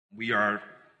We are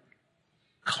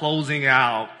closing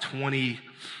out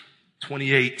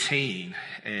 2018,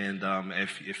 and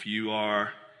if you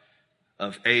are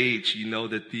of age, you know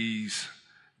that these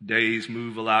days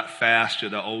move a lot faster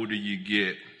the older you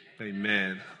get.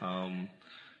 Amen.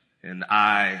 And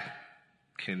I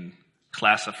can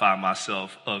classify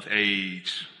myself of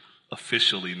age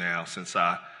officially now, since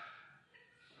I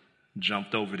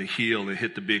jumped over the hill and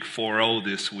hit the big 4-0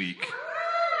 this week.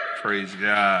 Praise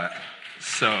God.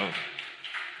 So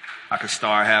I can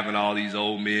start having all these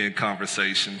old men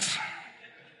conversations,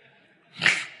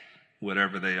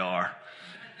 whatever they are.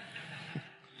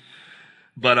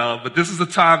 But this is a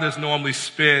time that's normally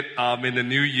spent in the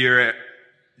new year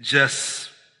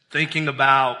just thinking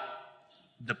about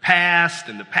the past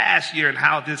and the past year and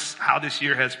how this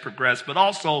year has progressed, but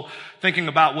also thinking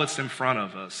about what's in front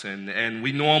of us. And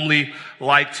we normally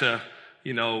like to,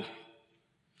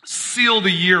 seal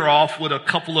the year off with a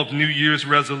couple of New Year's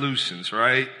resolutions,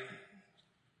 right?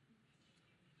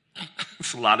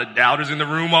 There's a lot of doubters in the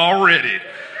room already.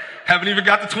 Haven't even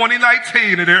got to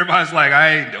 2019 and everybody's like,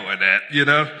 I ain't doing that,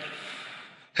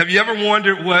 Have you ever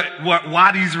wondered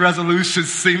why these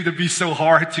resolutions seem to be so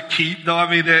hard to keep, though?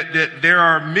 I mean, there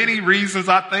are many reasons,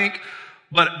 I think,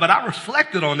 but I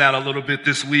reflected on that a little bit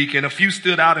this week, and a few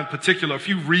stood out in particular. A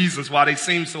few reasons why they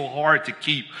seem so hard to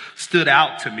keep stood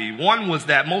out to me. One was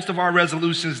that most of our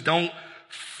resolutions don't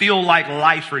feel like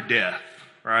life or death,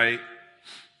 right?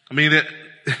 I mean,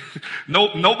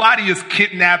 nobody is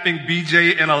kidnapping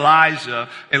BJ and Elijah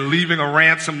and leaving a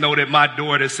ransom note at my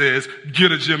door that says,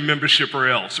 get a gym membership or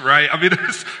else, right? I mean,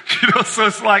 so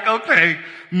it's like, okay,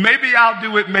 maybe I'll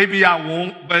do it, maybe I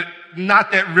won't, but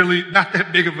not that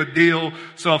big of a deal.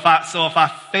 So if I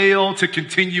fail to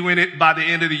continue in it by the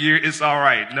end of the year, it's all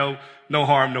right. No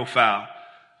harm, no foul.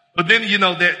 But then,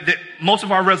 that most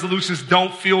of our resolutions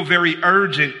don't feel very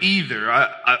urgent either.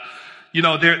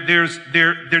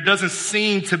 There doesn't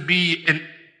seem to be an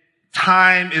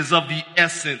time is of the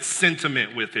essence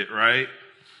sentiment with it, right?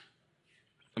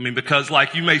 I mean, because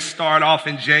you may start off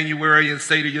in January and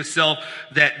say to yourself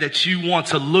that you want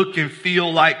to look and feel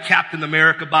like Captain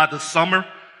America by the summer,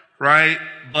 right?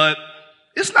 But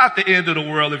it's not the end of the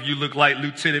world if you look like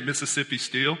Lieutenant Mississippi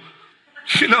still.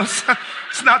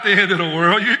 It's not the end of the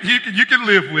world. You can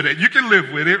live with it. You can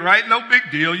live with it, right? No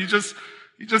big deal. You just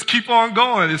keep on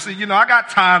going and say, I got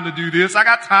time to do this. I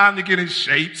got time to get in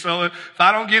shape. So if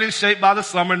I don't get in shape by the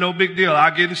summer, no big deal.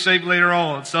 I'll get in shape later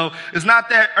on. So it's not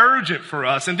that urgent for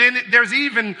us. And then there's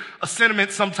even a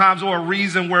sentiment sometimes or a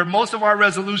reason where most of our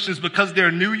resolutions, because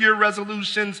they're New Year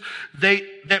resolutions, that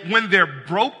when they're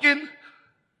broken,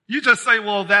 you just say,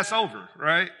 well, that's over,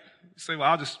 right? You say,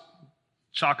 well, I'll just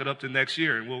chalk it up to next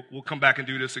year and we'll come back and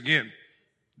do this again.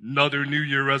 Another New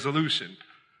Year resolution.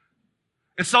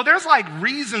 And so there's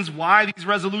reasons why these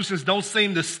resolutions don't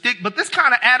seem to stick, but this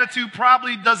kind of attitude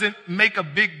probably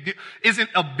isn't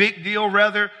a big deal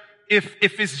rather if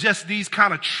it's just these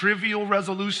kind of trivial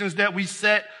resolutions that we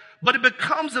set, but it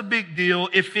becomes a big deal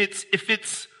if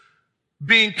it's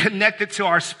being connected to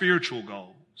our spiritual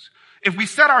goals. If we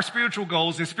set our spiritual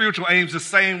goals and spiritual aims the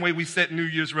same way we set New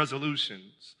Year's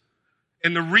resolutions,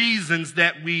 and the reasons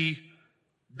that we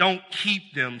don't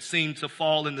keep them seem to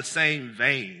fall in the same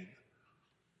vein.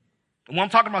 And when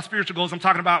I'm talking about spiritual goals, I'm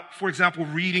talking about, for example,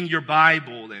 reading your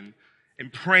Bible and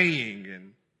praying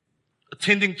and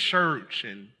attending church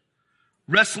and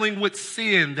wrestling with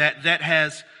sin that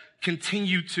has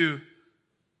continued to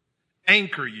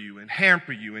anchor you and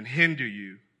hamper you and hinder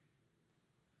you.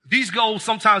 These goals,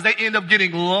 sometimes they end up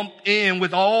getting lumped in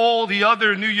with all the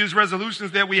other New Year's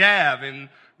resolutions that we have, and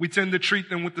we tend to treat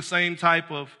them with the same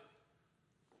type of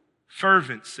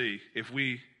fervency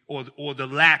or the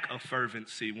lack of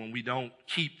fervency when we don't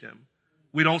keep them.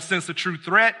 We don't sense a true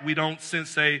threat. We don't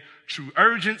sense a true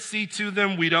urgency to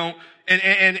them. We don't,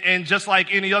 and just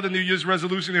like any other New Year's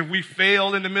resolution, if we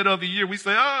fail in the middle of the year, we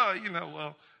say,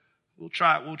 we'll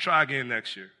try again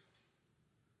next year.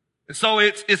 And so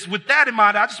it's with that in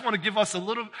mind, I just want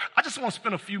to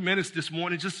spend a few minutes this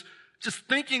morning just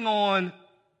thinking on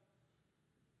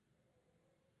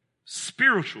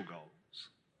spiritual goals.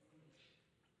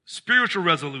 Spiritual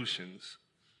resolutions.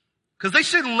 Because they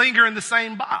shouldn't linger in the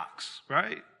same box,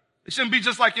 right? It shouldn't be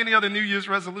just like any other New Year's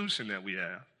resolution that we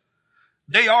have.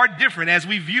 They are different. As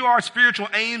we view our spiritual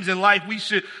aims in life, we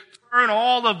should turn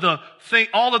all of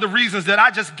the reasons that I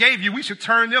just gave you, we should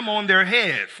turn them on their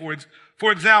head.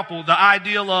 For example, the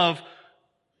ideal of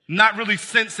not really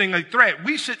sensing a threat.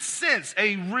 We should sense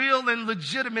a real and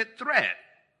legitimate threat.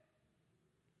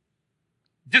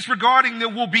 Disregarding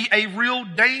them will be a real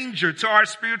danger to our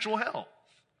spiritual health.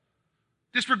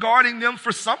 Disregarding them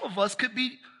for some of us could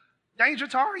be danger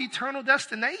to our eternal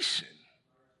destination.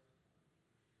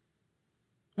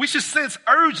 We should sense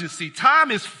urgency.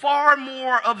 Time is far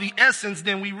more of the essence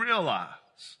than we realize.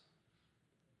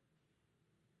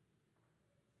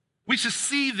 We should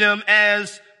see them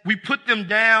as we put them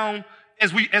down,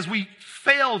 as we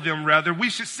fail them rather. We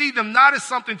should see them not as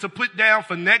something to put down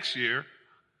for next year.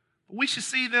 But we should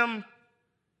see them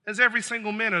as every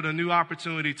single minute a new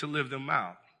opportunity to live them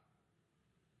out.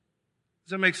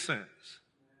 Does that make sense?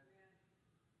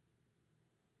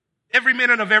 Every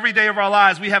minute of every day of our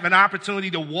lives, we have an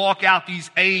opportunity to walk out these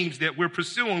aims that we're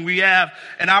pursuing. We have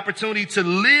an opportunity to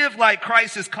live like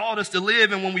Christ has called us to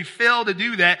live. And when we fail to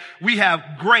do that, we have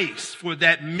grace for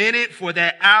that minute, for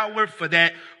that hour, for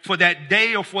that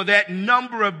day, or for that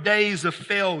number of days of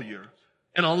failure.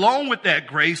 And along with that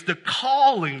grace, the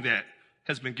calling that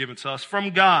has been given to us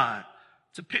from God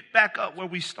to pick back up where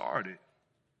we started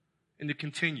and to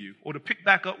continue, or to pick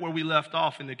back up where we left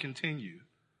off and to continue.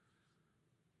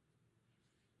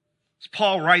 As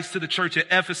Paul writes to the church at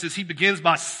Ephesus, he begins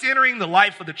by centering the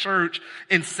life of the church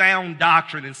in sound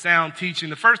doctrine and sound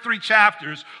teaching. The first 3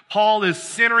 chapters, Paul is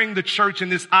centering the church in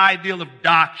this ideal of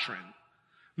doctrine,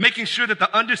 making sure that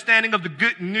the understanding of the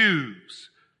good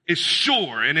news is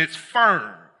sure and it's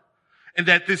firm, and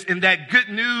that good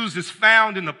news is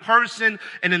found in the person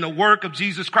and in the work of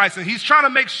Jesus Christ. And he's trying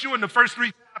to make sure in the first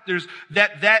 3 chapters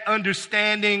that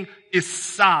understanding is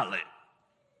solid.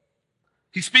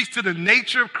 He speaks to the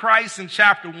nature of Christ in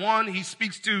chapter 1. He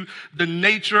speaks to the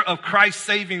nature of Christ's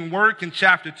saving work in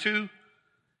chapter 2.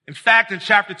 In fact, in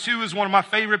chapter 2 is one of my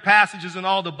favorite passages in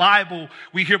all the Bible.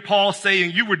 We hear Paul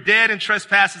saying, "You were dead in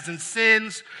trespasses and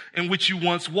sins in which you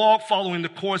once walked, following the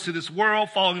course of this world,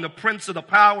 following the prince of the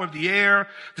power of the air,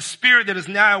 the spirit that is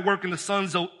now at work in the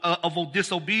sons of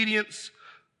disobedience."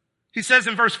 He says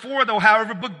in verse 4, though,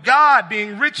 however, "But God,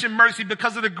 being rich in mercy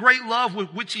because of the great love with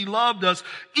which he loved us,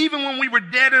 even when we were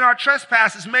dead in our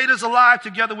trespasses, made us alive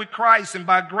together with Christ. And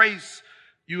by grace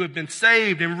you have been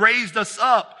saved, and raised us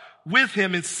up with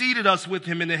him and seated us with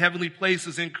him in the heavenly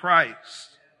places in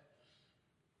Christ."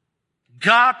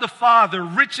 God the Father,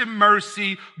 rich in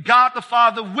mercy, God the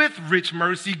Father with rich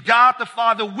mercy, God the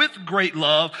Father with great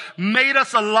love, made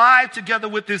us alive together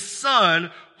with his Son,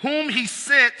 whom he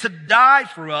sent to die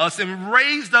for us, and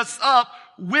raised us up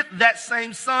with that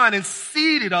same Son, and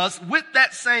seated us with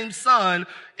that same Son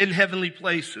in heavenly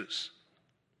places.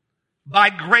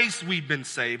 By grace we've been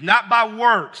saved, not by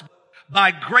works. By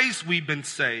grace we've been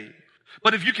saved.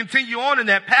 But if you continue on in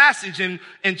that passage in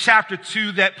chapter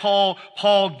 2 that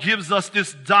Paul gives us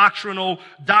this doctrinal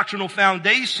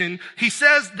foundation, he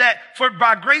says that for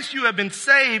by grace you have been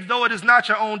saved, though it is not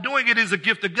your own doing, it is a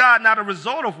gift of God, not a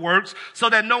result of works, so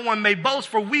that no one may boast.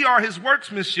 For we are his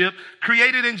workmanship,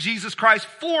 created in Jesus Christ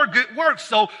for good works.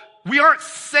 So we aren't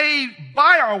saved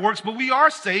by our works, but we are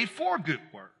saved for good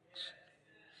works.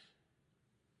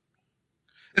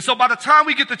 And so by the time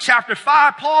we get to chapter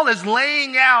 5, Paul is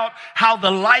laying out how the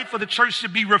life of the church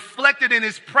should be reflected in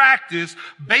his practice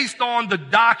based on the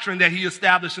doctrine that he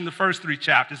established in the first 3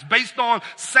 chapters. Based on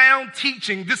sound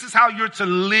teaching, this is how you're to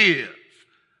live.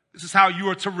 This is how you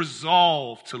are to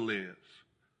resolve to live.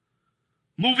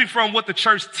 Moving from what the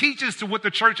church teaches to what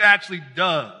the church actually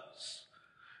does.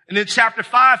 And in chapter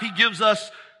 5, he gives us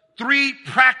 3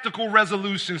 practical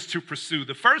resolutions to pursue.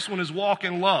 The first one is walk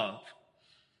in love.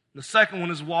 The second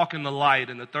one is walk in the light,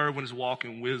 and the third one is walk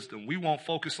in wisdom. We won't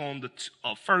focus on the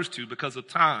first 2 because of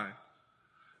time.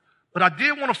 But I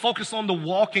did want to focus on the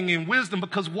walking in wisdom,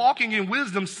 because walking in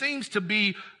wisdom seems to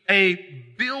be a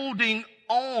building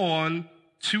on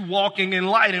to walking in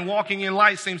light, and walking in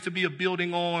light seems to be a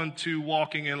building on to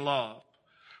walking in love.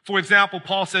 For example,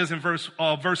 Paul says in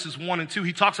verses 1 and 2,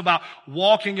 he talks about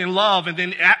walking in love. And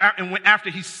then after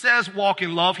he says walk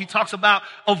in love, he talks about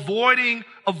avoiding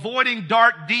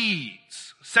dark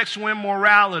deeds, sexual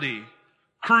immorality,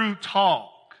 crude talk.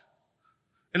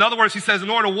 In other words, he says in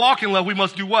order to walk in love, we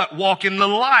must do what? Walk in the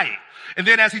light. And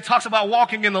then as he talks about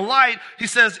walking in the light, he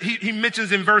says, he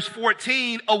mentions in verse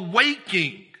 14,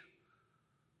 awaking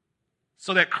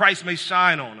so that Christ may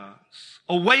shine on us.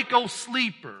 Awake, O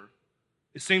sleeper.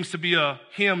 It seems to be a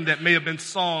hymn that may have been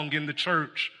sung in the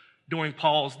church during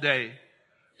Paul's day.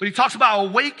 But he talks about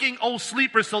awaking, O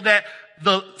sleeper, so that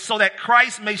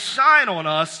Christ may shine on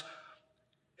us.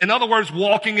 In other words,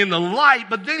 walking in the light.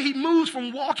 But then he moves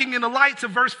from walking in the light to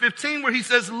verse 15, where he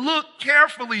says, look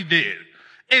carefully then,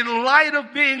 in light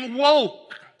of being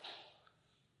woke,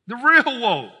 the real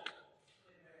woke.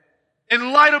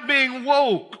 In light of being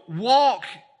woke, walk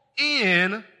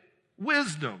in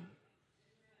wisdom.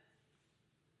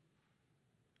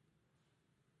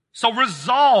 So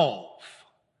resolve,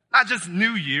 Not just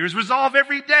New Year's. Resolve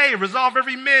every day. Resolve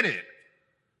every minute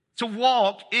to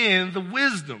walk in the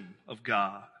wisdom of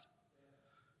God.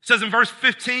 It says in verse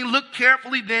 15, look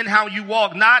carefully then how you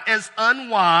walk, not as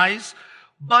unwise,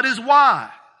 but as wise.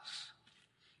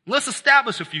 Let's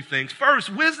establish a few things. First,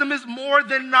 wisdom is more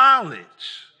than knowledge.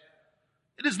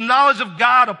 It is knowledge of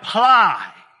God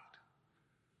applied.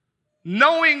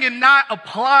 Knowing and not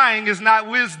applying is not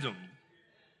wisdom.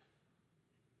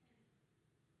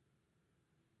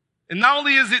 And not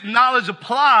only is it knowledge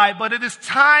applied, but it is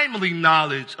timely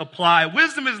knowledge applied.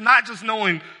 Wisdom is not just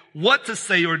knowing what to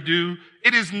say or do.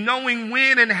 It is knowing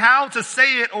when and how to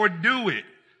say it or do it,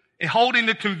 and holding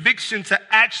the conviction to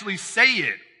actually say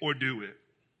it or do it.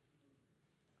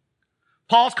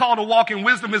 Paul's call to walk in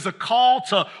wisdom is a call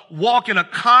to walk in a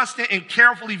constant and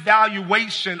careful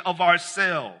evaluation of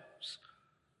ourselves.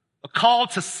 A call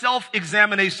to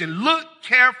self-examination. Look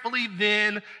carefully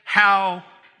then how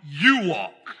you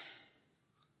walk.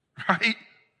 Right?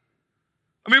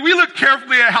 I mean, we look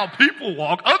carefully at how people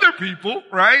walk, other people,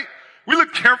 right? We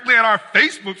look carefully at our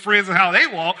Facebook friends and how they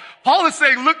walk. Paul is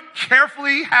saying, look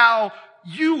carefully how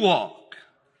you walk.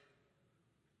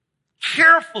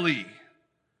 Carefully.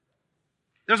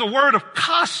 There's a word of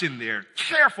caution there.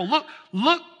 Careful.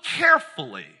 Look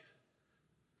carefully.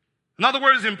 In other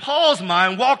words, in Paul's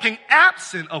mind, walking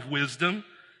absent of wisdom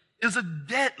is a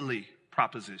deadly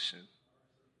proposition.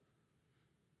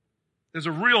 There's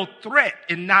a real threat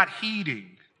in not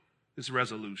heeding this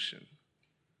resolution.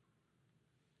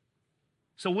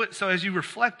 So as you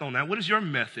reflect on that, what is your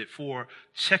method for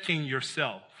checking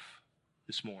yourself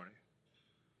this morning?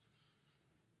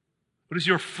 What is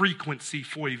your frequency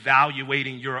for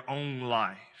evaluating your own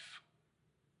life?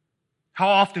 How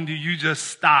often do you just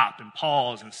stop and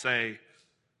pause and say,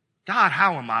 God,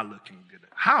 how am I looking today?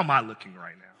 How am I looking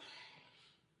right now?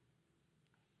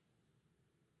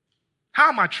 How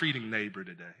am I treating neighbor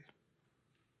today?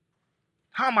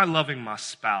 How am I loving my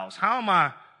spouse? How am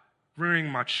I rearing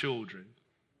my children?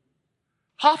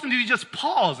 How often do you just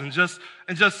pause and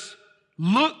just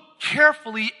look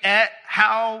carefully at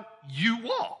how you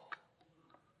walk?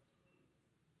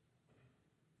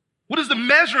 What is the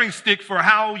measuring stick for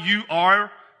how you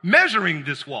are measuring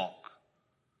this walk?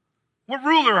 What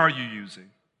ruler are you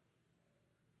using?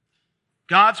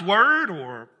 God's word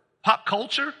or pop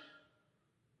culture?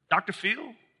 Dr.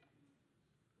 Phil?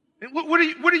 And what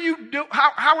are you do?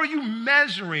 How are you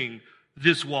measuring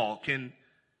this walk? And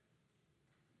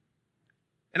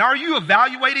are you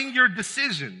evaluating your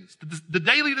decisions, the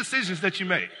daily decisions that you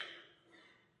make?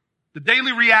 The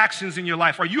daily reactions in your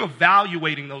life, are you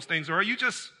evaluating those things, or are you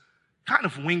just kind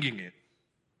of winging it?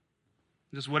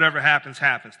 Just whatever happens,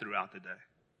 happens throughout the day.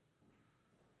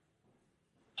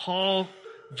 Paul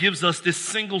gives us this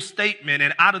single statement,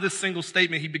 and out of this single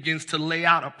statement, he begins to lay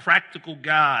out a practical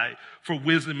guide for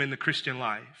wisdom in the Christian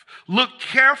life. Look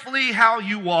carefully how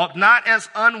you walk, not as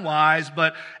unwise,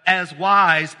 but as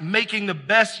wise, making the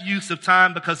best use of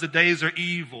time because the days are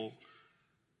evil.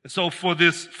 And so for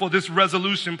this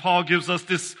resolution, Paul gives us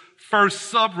this first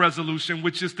sub-resolution,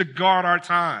 which is to guard our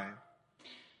time.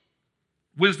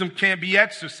 Wisdom can't be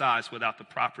exercised without the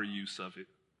proper use of it.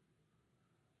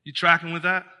 You tracking with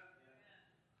that?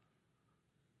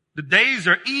 The days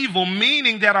are evil,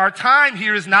 meaning that our time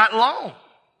here is not long.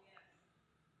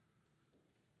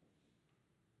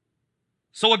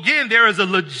 So again, there is a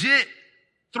legit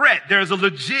threat. There is a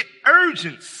legit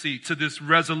urgency to this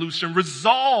resolution.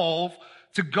 Resolve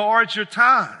to guard your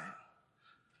time.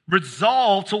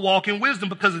 Resolve to walk in wisdom,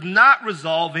 because not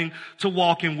resolving to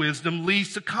walk in wisdom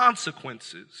leads to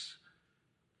consequences.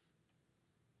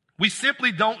 We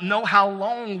simply don't know how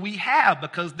long we have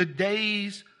because the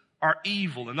days are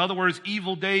evil. In other words,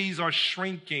 evil days are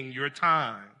shrinking your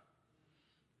time.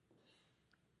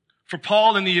 For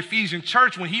Paul in the Ephesian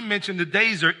church, when he mentioned the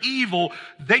days are evil,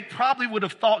 they probably would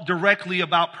have thought directly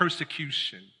about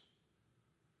persecution.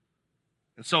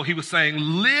 And so he was saying,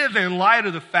 live in light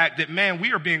of the fact that, man,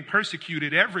 we are being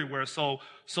persecuted everywhere. So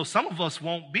some of us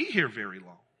won't be here very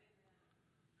long.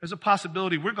 There's a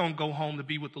possibility we're going to go home to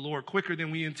be with the Lord quicker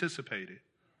than we anticipated.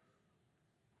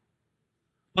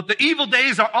 But the evil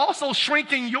days are also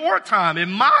shrinking your time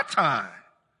and my time.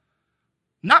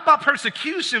 Not by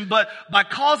persecution, but by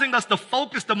causing us to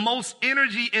focus the most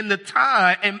energy in the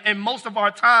time and most of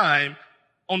our time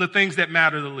on the things that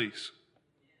matter the least.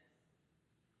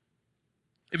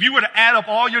 If you were to add up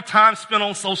all your time spent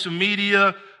on social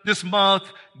media this month,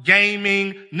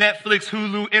 gaming, Netflix,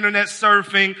 Hulu, internet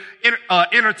surfing,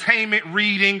 entertainment,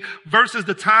 reading, versus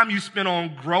the time you spent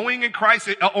on growing in Christ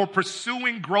or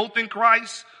pursuing growth in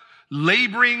Christ,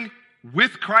 laboring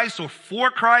with Christ or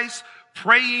for Christ,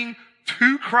 praying,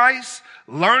 to Christ,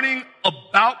 learning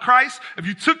about Christ, if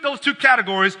you took those two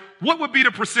categories, what would be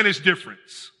the percentage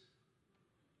difference?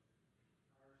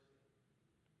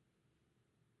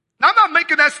 Now, I'm not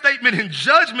making that statement in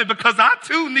judgment because I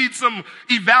too need some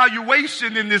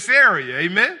evaluation in this area.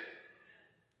 Amen.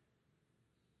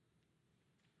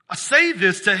 I say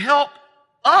this to help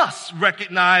us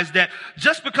recognize that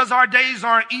just because our days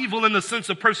aren't evil in the sense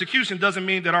of persecution doesn't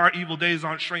mean that our evil days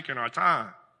aren't shrinking our time.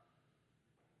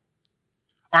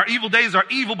 Our evil days are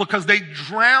evil because they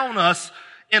drown us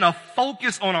in a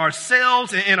focus on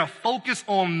ourselves and in a focus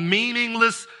on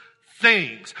meaningless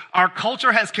things. Our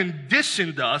culture has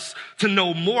conditioned us to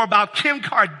know more about Kim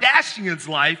Kardashian's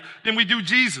life than we do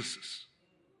Jesus's.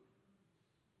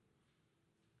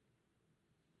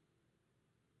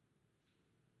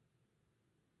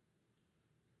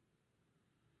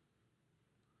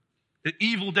 The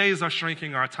evil days are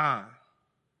shrinking our time.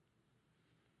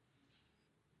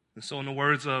 And so in the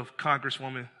words of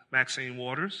Congresswoman Maxine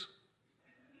Waters,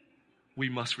 we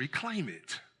must reclaim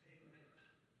it.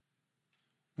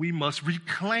 We must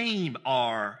reclaim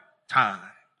our time.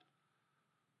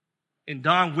 In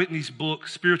Don Whitney's book,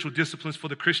 Spiritual Disciplines for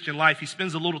the Christian Life, he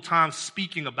spends a little time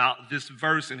speaking about this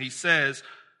verse, and he says,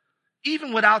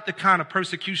 even without the kind of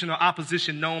persecution or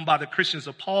opposition known by the Christians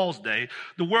of Paul's day,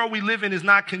 the world we live in is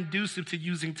not conducive to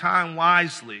using time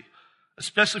wisely,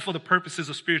 especially for the purposes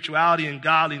of spirituality and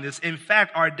godliness. In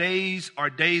fact, our days are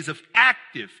days of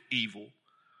active evil.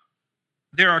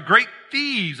 There are great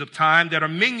thieves of time that are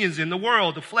minions in the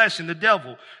world, the flesh and the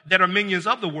devil, that are minions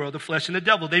of the world, the flesh and the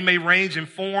devil. They may range in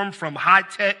form from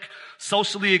high-tech,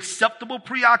 socially acceptable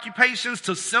preoccupations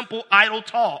to simple idle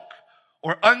talk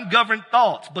or ungoverned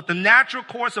thoughts. But the natural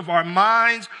course of our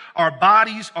minds, our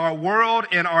bodies, our world,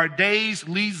 and our days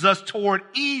leads us toward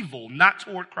evil, not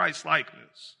toward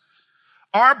Christ-likeness.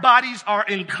 Our bodies are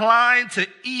inclined to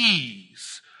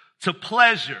ease, to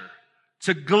pleasure,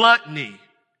 to gluttony,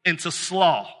 and to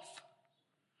sloth.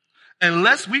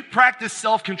 Unless we practice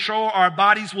self-control, our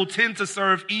bodies will tend to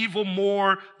serve evil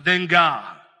more than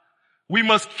God. We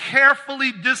must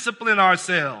carefully discipline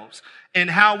ourselves in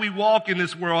how we walk in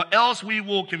this world, else we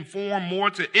will conform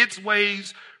more to its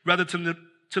ways rather to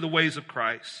the ways of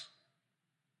Christ.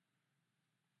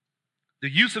 The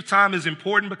use of time is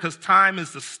important because time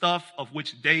is the stuff of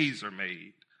which days are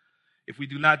made. If we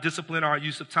do not discipline our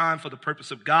use of time for the purpose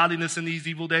of godliness in these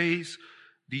evil days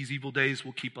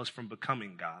will keep us from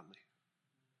becoming godly.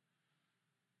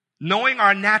 Knowing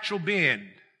our natural bend,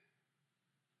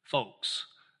 folks,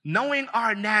 knowing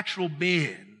our natural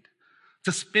bend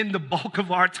to spend the bulk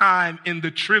of our time in the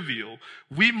trivial,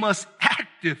 we must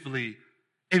actively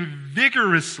and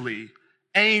vigorously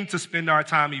aim to spend our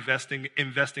time investing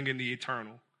in the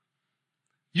eternal.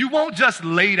 You won't just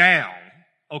lay down,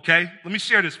 okay? Let me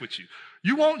share this with you.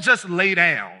 You won't just lay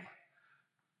down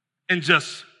and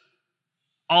just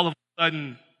all of a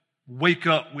sudden wake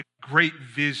up with great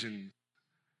vision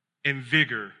and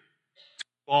vigor to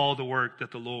all the work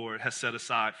that the Lord has set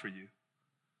aside for you.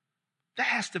 That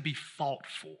has to be fought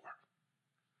for.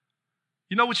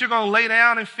 You know what you're going to lay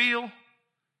down and feel?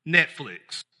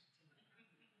 Netflix.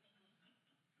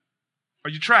 Are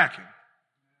you tracking?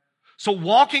 So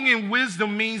walking in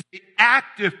wisdom means the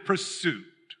active pursuit,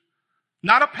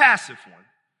 not a passive one,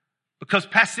 because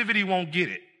passivity won't get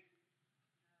it.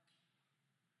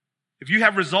 If you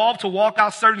have resolved to walk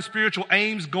out certain spiritual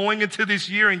aims going into this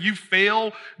year and you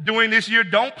fail during this year,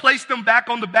 don't place them back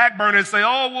on the back burner and say,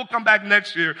 oh, we'll come back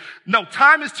next year. No,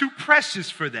 time is too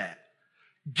precious for that.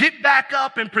 Get back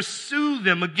up and pursue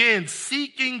them again,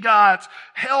 seeking God's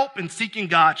help and seeking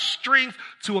God's strength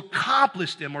to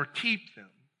accomplish them or keep them.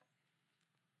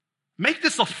 Make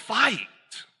this a fight,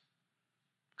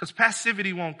 because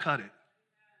passivity won't cut it.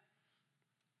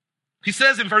 He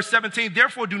says in verse 17,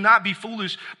 therefore do not be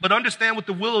foolish, but understand what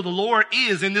the will of the Lord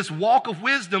is. In this walk of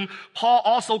wisdom, Paul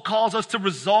also calls us to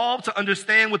resolve to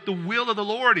understand what the will of the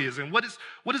Lord is. And what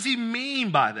does he mean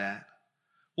by that?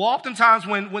 Well, oftentimes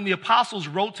when the apostles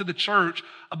wrote to the church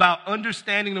about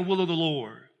understanding the will of the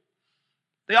Lord,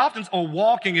 or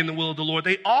walking in the will of the Lord,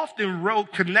 they often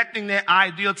wrote connecting that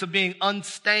idea to being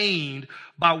unstained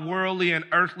by worldly and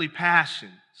earthly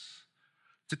passions.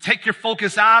 To take your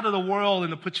focus out of the world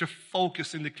and to put your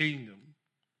focus in the kingdom.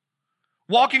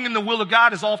 Walking in the will of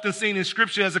God is often seen in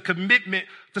Scripture as a commitment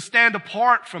to stand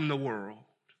apart from the world.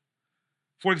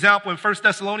 For example, in 1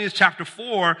 Thessalonians chapter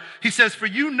 4, he says, for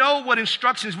you know what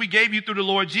instructions we gave you through the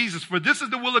Lord Jesus. For this is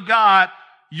the will of God,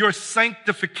 your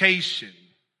sanctification.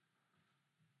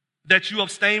 That you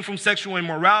abstain from sexual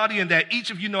immorality and that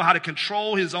each of you know how to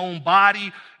control his own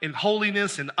body in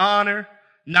holiness and honor,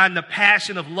 not in the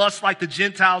passion of lust like the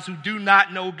Gentiles who do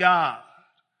not know God.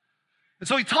 And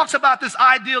so he talks about this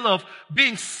ideal of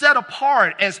being set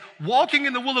apart, as walking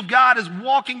in the will of God is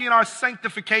walking in our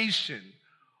sanctification.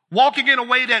 Walking in a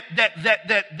way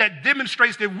that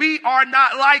demonstrates that we are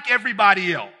not like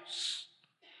everybody else.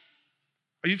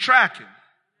 Are you tracking?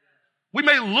 We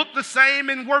may look the same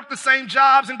and work the same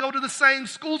jobs and go to the same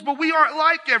schools, but we aren't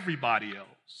like everybody else.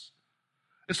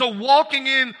 And so walking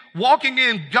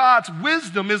in God's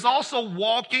wisdom is also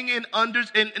walking in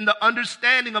the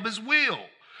understanding of his will.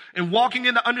 And walking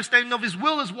in the understanding of his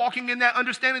will is walking in that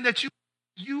understanding that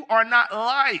you are not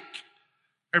like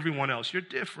everyone else. You're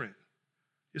different.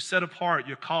 You're set apart.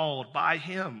 You're called by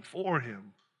him, for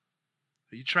him.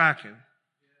 Are you tracking?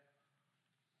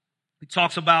 He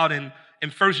talks about in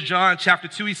 1 John chapter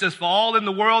 2, he says, for all in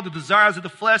the world, the desires of the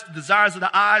flesh, the desires of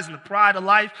the eyes, and the pride of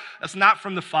life, that's not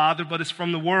from the Father, but it's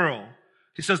from the world.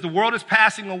 He says the world is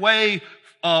passing away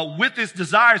with its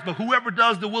desires, but whoever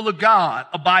does the will of God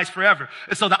abides forever.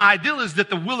 And so the ideal is that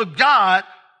the will of God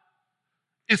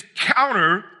is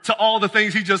counter to all the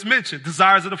things he just mentioned.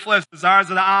 Desires of the flesh, desires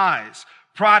of the eyes,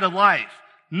 pride of life.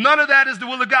 None of that is the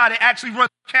will of God. It actually runs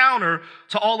counter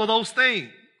to all of those things.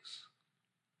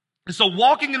 And so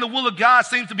walking in the will of God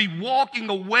seems to be walking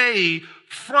away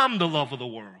from the love of the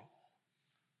world.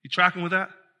 You tracking with that?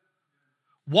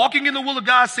 Walking in the will of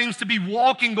God seems to be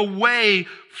walking away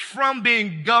from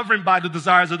being governed by the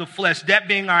desires of the flesh, that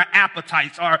being our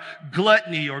appetites, our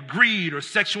gluttony or greed or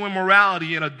sexual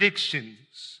immorality and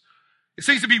addictions. It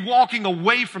seems to be walking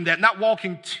away from that, not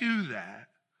walking to that.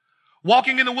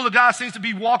 Walking in the will of God seems to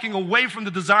be walking away from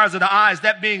the desires of the eyes,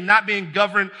 that being not being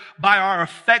governed by our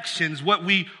affections, what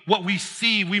we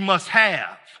see we must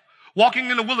have. Walking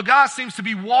in the will of God seems to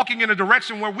be walking in a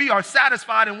direction where we are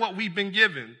satisfied in what we've been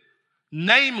given.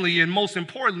 Namely, and most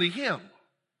importantly, him.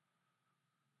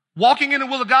 Walking in the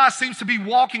will of God seems to be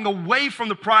walking away from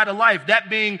the pride of life, that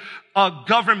being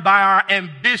governed by our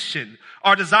ambition,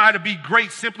 our desire to be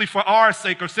great simply for our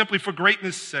sake or simply for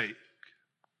greatness' sake.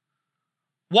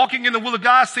 Walking in the will of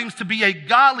God seems to be a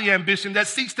godly ambition that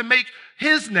seeks to make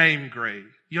his name great.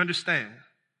 You understand?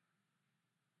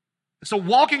 So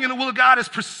walking in the will of God is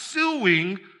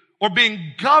pursuing or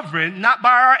being governed not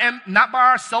by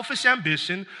our selfish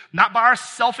ambition, not by our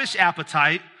selfish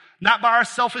appetite, not by our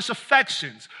selfish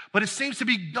affections, but it seems to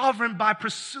be governed by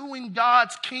pursuing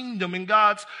God's kingdom and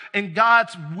God's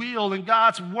will and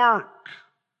God's work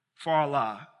for our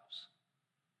lives.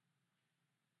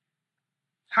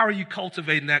 How are you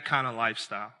cultivating that kind of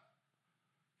lifestyle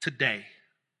today,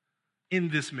 in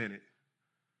this minute?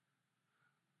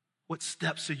 What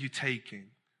steps are you taking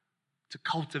to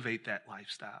cultivate that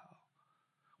lifestyle?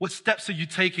 What steps are you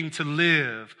taking to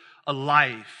live a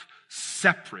life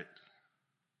separate?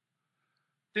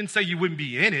 Didn't say you wouldn't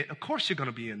be in it. Of course you're going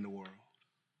to be in the world.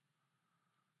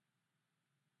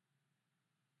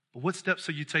 But what steps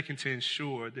are you taking to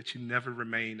ensure that you never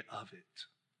remain of it?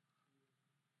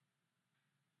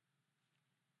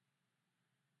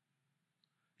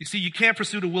 You see, you can't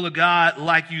pursue the will of God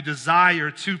like you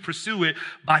desire to pursue it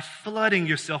by flooding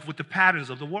yourself with the patterns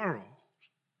of the world.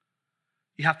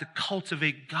 You have to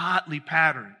cultivate godly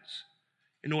patterns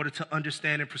in order to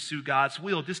understand and pursue God's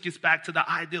will. This gets back to the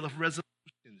ideal of resolutions,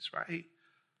 right?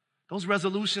 Those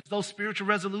resolutions, those spiritual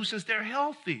resolutions, they're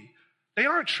healthy. They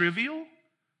aren't trivial.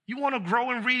 You want to grow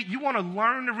and read, you want to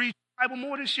learn to read your Bible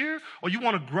more this year, or you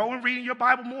want to grow in reading your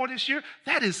Bible more this year,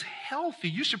 that is healthy.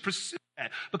 You should pursue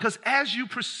that, because as you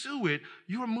pursue it,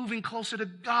 you are moving closer to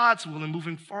God's will and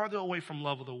moving farther away from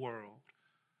love of the world.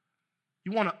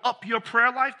 You want to up your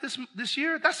prayer life this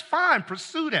year? That's fine.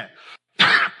 Pursue that.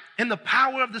 In the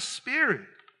power of the Spirit.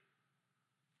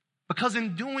 Because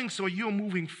in doing so, you are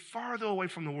moving farther away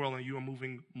from the world and you are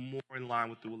moving more in line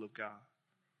with the will of God.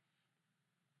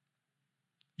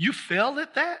 You failed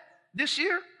at that this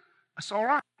year? That's all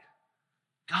right.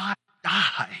 God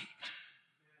died.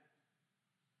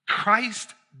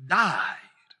 Christ died.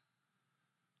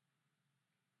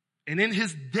 And in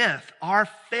his death, our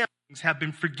failings have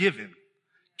been forgiven.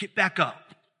 Get back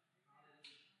up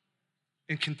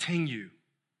and continue.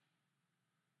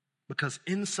 Because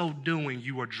in so doing,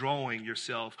 you are drawing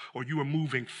yourself, or you are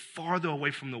moving farther away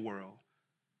from the world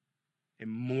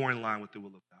and more in line with the will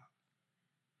of God.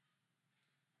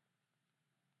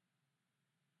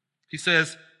 He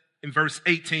says in verse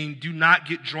 18, do not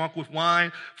get drunk with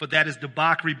wine, for that is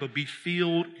debauchery, but be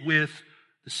filled with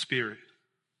the Spirit.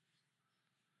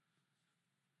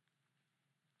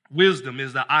 Wisdom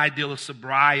is the ideal of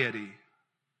sobriety.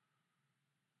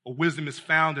 Or wisdom is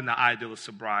found in the ideal of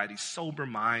sobriety,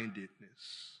 sober-mindedness.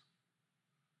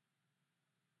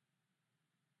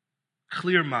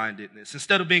 clear-mindedness.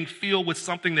 Instead of being filled with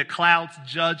something that clouds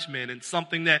judgment and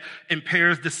something that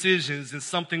impairs decisions and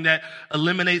something that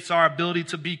eliminates our ability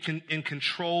to be in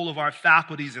control of our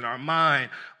faculties and our mind,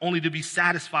 only to be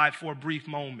satisfied for a brief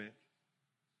moment.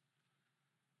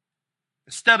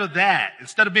 Instead of that,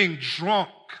 instead of being drunk,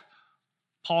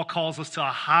 Paul calls us to a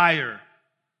higher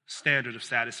standard of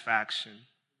satisfaction.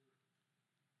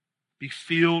 Be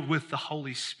filled with the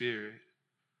Holy Spirit.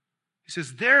 He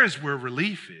says, there is where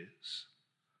relief is.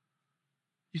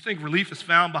 You think relief is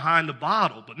found behind the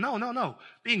bottle, but no.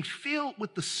 Being filled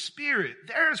with the Spirit,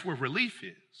 there's where relief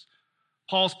is.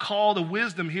 Paul's call to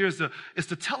wisdom here is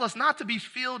to tell us not to be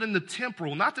filled in the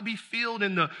temporal, not to be filled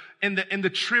in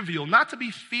the trivial, not to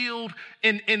be filled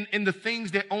in the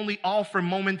things that only offer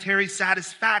momentary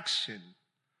satisfaction.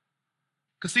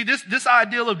 Because see, this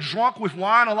ideal of drunk with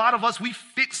wine, a lot of us, we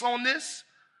fix on this.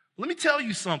 Let me tell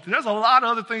you something. There's a lot of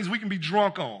other things we can be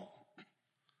drunk on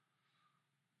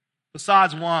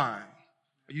besides wine.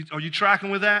 Are you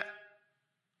tracking with that?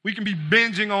 We can be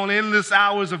binging on endless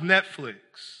hours of Netflix.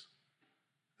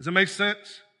 Does that make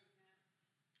sense?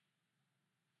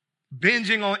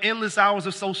 Binging on endless hours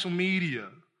of social media.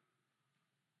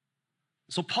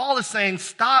 So Paul is saying,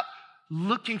 stop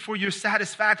looking for your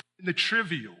satisfaction in the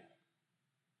trivial.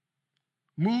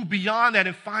 Move beyond that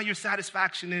and find your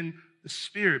satisfaction in the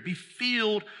Spirit. Be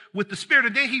filled with the Spirit.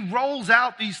 And then he rolls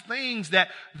out these things that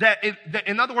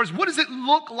in other words, what does it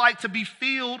look like to be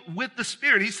filled with the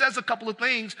Spirit? He says a couple of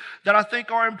things that I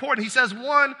think are important. He says,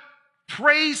 one,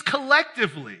 praise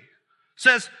collectively.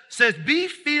 Says, be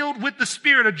filled with the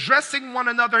Spirit, addressing one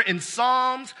another in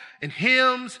psalms and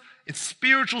hymns and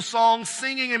spiritual songs,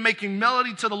 singing and making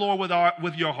melody to the Lord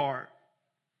with your heart.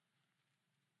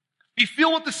 Be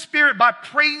filled with the Spirit by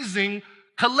praising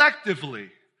collectively.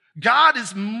 God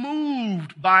is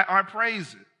moved by our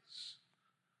praises.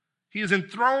 He is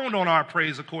enthroned on our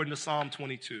praise according to Psalm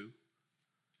 22.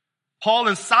 Paul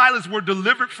and Silas were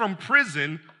delivered from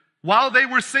prison while they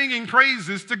were singing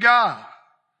praises to God.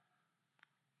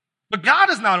 But God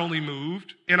is not only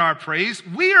moved in our praise,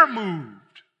 we are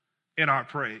moved in our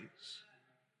praise.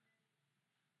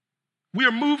 We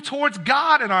are moved towards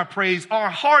God in our praise. Our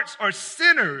hearts are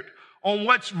centered on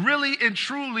what's really and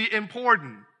truly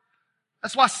important.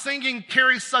 That's why singing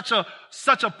carries such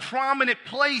a prominent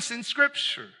place in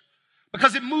Scripture,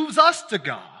 because it moves us to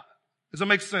God. Does that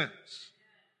make sense?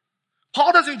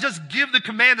 Paul doesn't just give the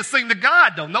command to sing to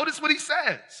God, though. Notice what he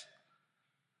says.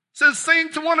 He says, sing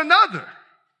to one another.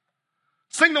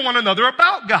 Sing to one another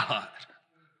about God.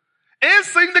 And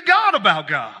sing to God about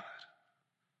God.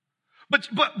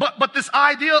 But this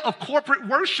idea of corporate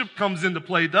worship comes into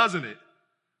play, doesn't it?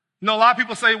 You know, a lot of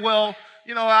people say, well,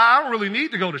 you know, I don't really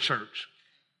need to go to church.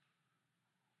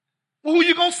 Well, who are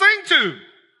you going to sing to?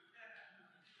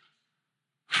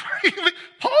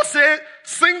 Paul said,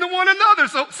 sing to one another.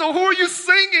 So who are you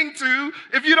singing to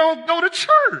if you don't go to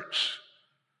church?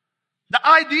 The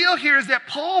idea here is that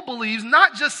Paul believes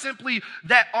not just simply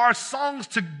that our songs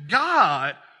to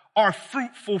God are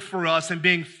fruitful for us and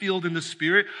being filled in the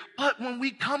Spirit, but when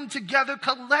we come together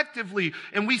collectively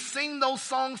and we sing those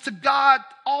songs to God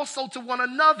also to one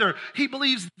another, he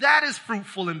believes that is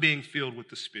fruitful in being filled with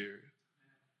the Spirit.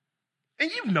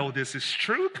 And you know this is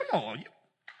true. Come on.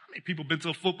 How many people been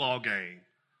to a football game?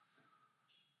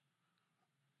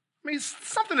 I mean,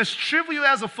 something as trivial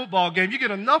as a football game, you get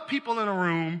enough people in a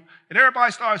room and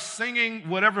everybody starts singing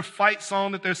whatever fight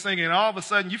song that they're singing, and all of a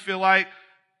sudden you feel like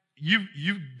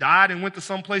you died and went to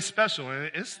someplace special, and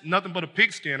it's nothing but a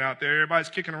pigskin out there. Everybody's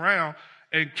kicking around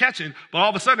and catching, but all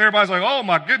of a sudden everybody's like, oh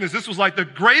my goodness, this was like the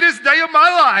greatest day of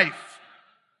my life,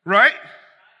 right?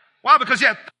 Why? Because you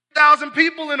had 1,000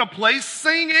 people in a place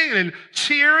singing and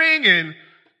cheering and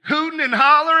hooting and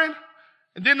hollering,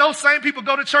 and then those same people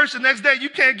go to church the next day. You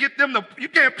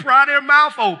can't pry their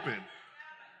mouth open. And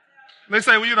they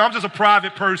say, well, you know, I'm just a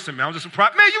private person, man. Man,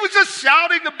 you was just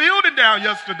shouting the building down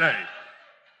yesterday.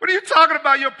 What are you talking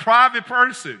about? You're a private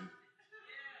person.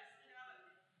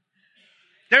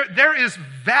 There is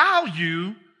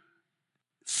value,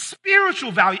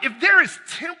 spiritual value. If there is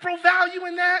temporal value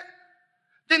in that,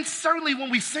 then certainly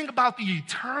when we sing about the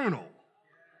eternal,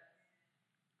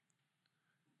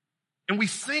 and we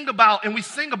sing about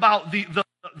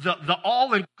the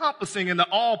all-encompassing and the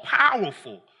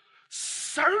all-powerful,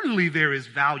 certainly there is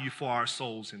value for our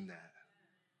souls in that.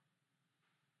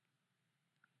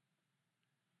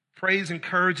 Praise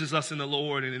encourages us in the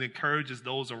Lord, and it encourages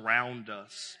those around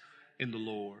us in the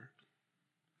Lord.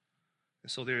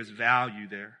 And so there is value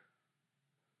there.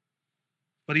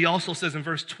 But he also says in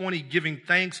verse 20, giving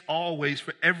thanks always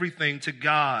for everything to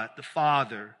God the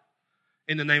Father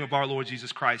in the name of our Lord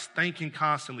Jesus Christ, thanking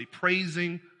constantly,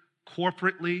 praising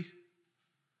corporately,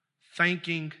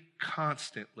 thanking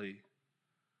constantly.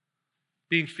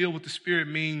 Being filled with the Spirit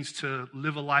means to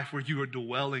live a life where you are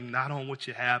dwelling not on what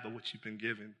you have, but what you've been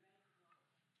given.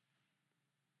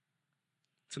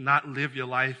 To not live your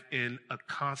life in a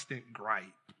constant gripe.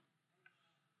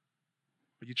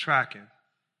 Are you tracking?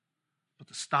 But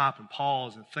to stop and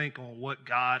pause and think on what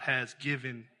God has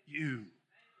given you.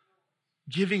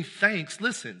 Giving thanks,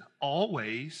 listen,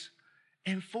 always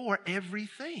and for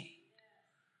everything.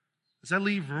 Does that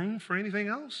leave room for anything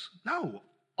else? No,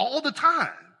 all the time.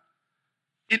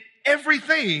 In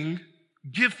everything,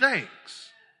 give thanks.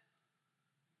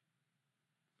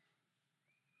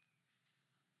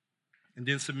 And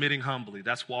then submitting humbly,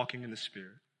 that's walking in the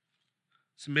Spirit.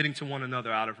 Submitting to one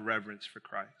another out of reverence for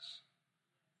Christ.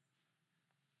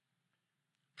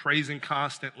 Praising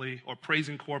constantly or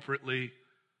praising corporately,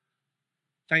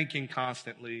 thanking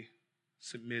constantly,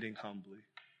 submitting humbly.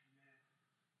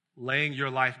 Laying your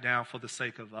life down for the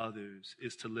sake of others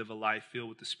is to live a life filled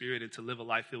with the Spirit, and to live a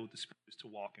life filled with the Spirit is to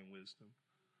walk in wisdom.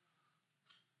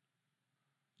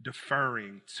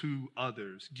 Deferring to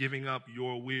others, giving up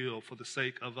your will for the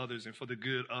sake of others and for the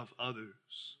good of others.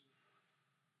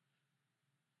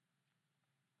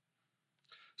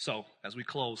 So, as we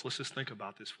close, let's just think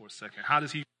about this for a second. How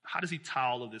does he tie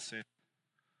all of this in?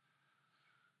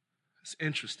 It's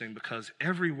interesting because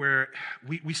everywhere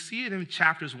we see it in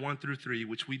chapters 1 through 3,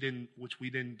 which we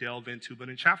didn't delve into, but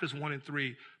in chapters 1 and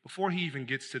 3, before he even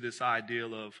gets to this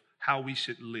ideal of how we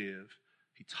should live,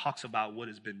 he talks about what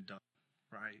has been done,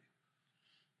 right?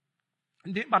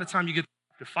 And then by the time you get to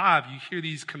chapter 5, you hear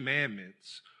these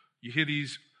commandments, you hear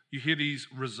these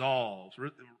resolves,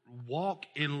 walk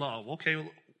in love.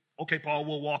 Okay, Paul,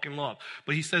 we'll walk in love.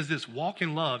 But he says this, walk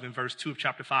in love in verse 2 of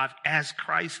chapter 5, as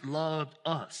Christ loved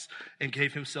us and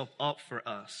gave himself up for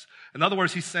us. In other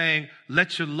words, he's saying,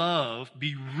 let your love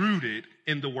be rooted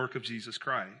in the work of Jesus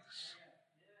Christ.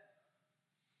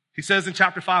 He says in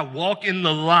chapter 5, walk in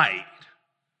the light.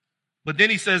 But then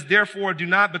he says, therefore, do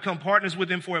not become partners with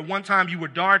him, for at one time you were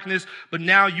darkness, but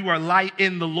now you are light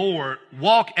in the Lord.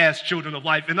 Walk as children of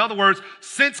light. In other words,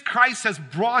 since Christ has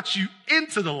brought you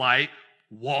into the light,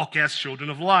 walk as children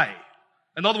of light.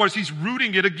 In other words, he's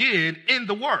rooting it again in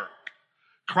the work.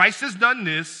 Christ has done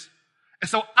this. And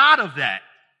so out of that,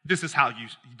 this is how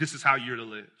you're to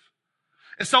live.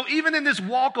 And so even in this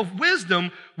walk of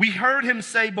wisdom, we heard him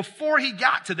say before he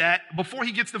got to that, before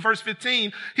he gets to verse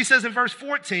 15, he says in verse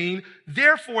 14,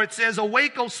 therefore it says,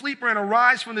 awake, O sleeper, and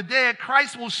arise from the dead.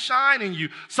 Christ will shine in you.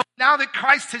 So now that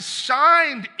Christ has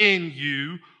shined in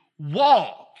you,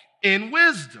 walk in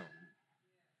wisdom.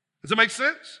 Does that make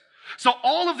sense? So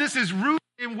all of this is rooted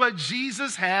in what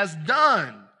Jesus has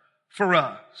done for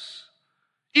us.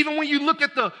 Even when you look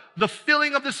at the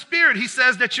filling of the Spirit, he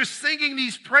says that you're singing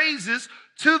these praises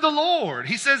to the Lord.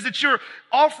 He says that you're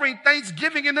offering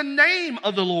thanksgiving in the name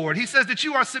of the Lord. He says that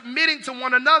you are submitting to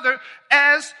one another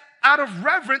as out of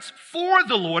reverence for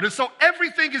the Lord. And so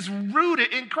everything is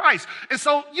rooted in Christ. And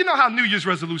so you know how New Year's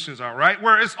resolutions are, right?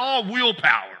 Where it's all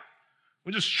willpower.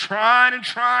 We're just trying,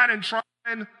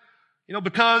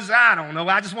 because I don't know,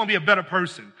 I just want to be a better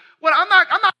person. Well, I'm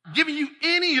not giving you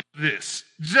any of this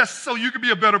just so you can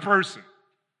be a better person.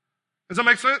 Does that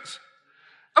make sense?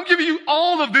 I'm giving you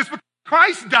all of this because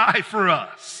Christ died for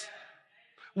us.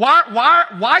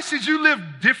 Why should you live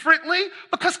differently?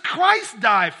 Because Christ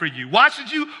died for you. Why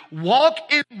should you walk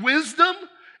in wisdom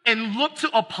and look to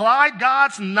apply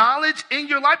God's knowledge in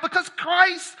your life? Because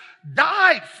Christ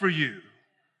died for you.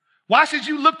 Why should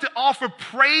you look to offer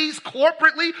praise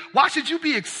corporately? Why should you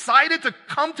be excited to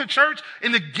come to church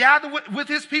and to gather with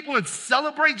his people and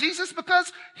celebrate Jesus?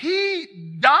 Because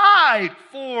he died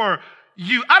for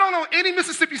you. I don't know any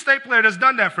Mississippi State player that's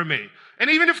done that for me. And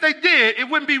even if they did, it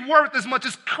wouldn't be worth as much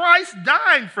as Christ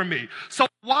dying for me. So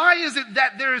why is it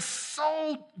that there is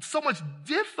so much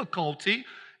difficulty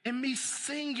in me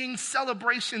singing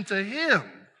celebration to him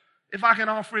if I can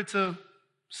offer it to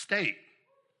state?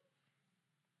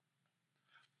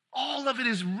 All of it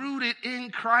is rooted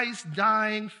in Christ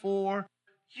dying for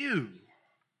you.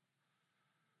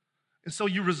 And so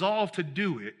you resolve to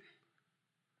do it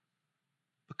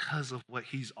because of what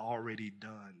he's already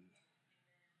done.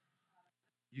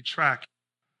 You track.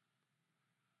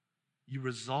 You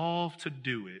resolve to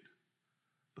do it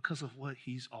because of what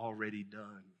he's already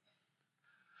done.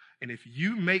 And if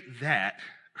you make that,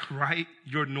 right,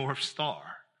 your North Star,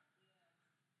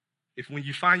 if when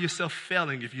you find yourself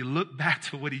failing, if you look back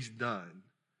to what he's done,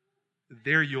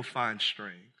 there you'll find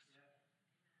strength.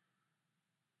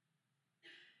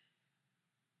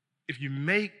 If you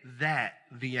make that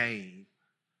the aim,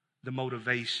 the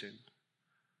motivation,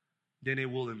 then it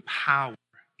will empower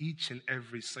each and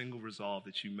every single resolve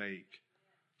that you make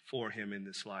for him in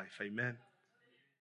this life. Amen.